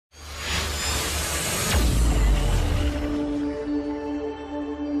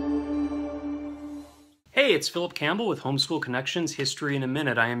Hey, it's Philip Campbell with Homeschool Connections, History in a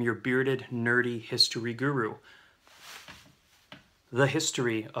Minute. I am your bearded, nerdy history guru. The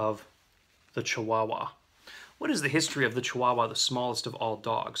history of the Chihuahua. What is the history of the Chihuahua, the smallest of all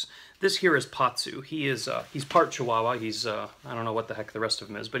dogs? This here is Patsu. He's part Chihuahua. He's, I don't know what the heck the rest of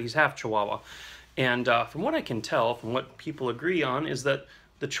him is, but he's half Chihuahua. And from what I can tell, from what people agree on, is that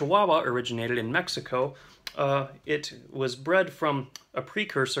the Chihuahua originated in Mexico. It was bred from a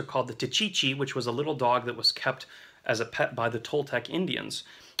precursor called the Tichichi, which was a little dog that was kept as a pet by the Toltec Indians.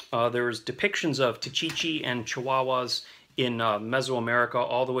 There's depictions of Tichichi and Chihuahuas in Mesoamerica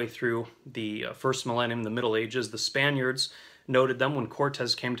all the way through the first millennium, the Middle Ages. The Spaniards noted them when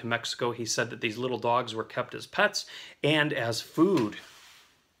Cortez came to Mexico. He said that these little dogs were kept as pets and as food.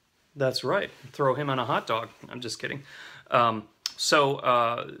 That's right. Throw him on a hot dog. I'm just kidding. They're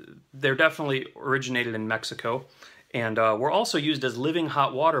definitely originated in Mexico, and were also used as living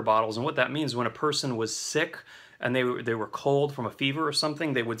hot water bottles. And what that means, when a person was sick and they were cold from a fever or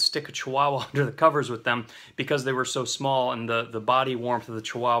something, they would stick a Chihuahua under the covers with them because they were so small, and the body warmth of the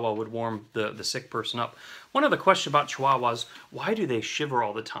Chihuahua would warm the sick person up. One other question about Chihuahuas: why do they shiver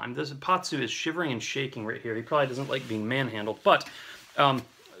all the time? This Patsu is shivering and shaking right here. He probably doesn't like being manhandled, but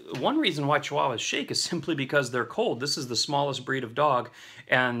one reason why Chihuahuas shake is simply because they're cold. This is the smallest breed of dog,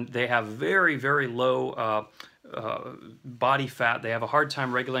 and they have very, very low body fat. They have a hard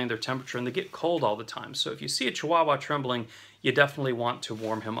time regulating their temperature, and they get cold all the time. So if you see a Chihuahua trembling, you definitely want to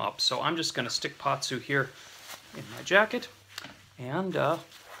warm him up. So I'm just going to stick Patsu here in my jacket, and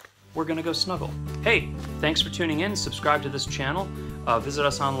we're going to go snuggle. Hey, thanks for tuning in. Subscribe to this channel. Visit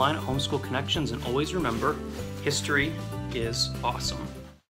us online at Homeschool Connections, and always remember, history is awesome.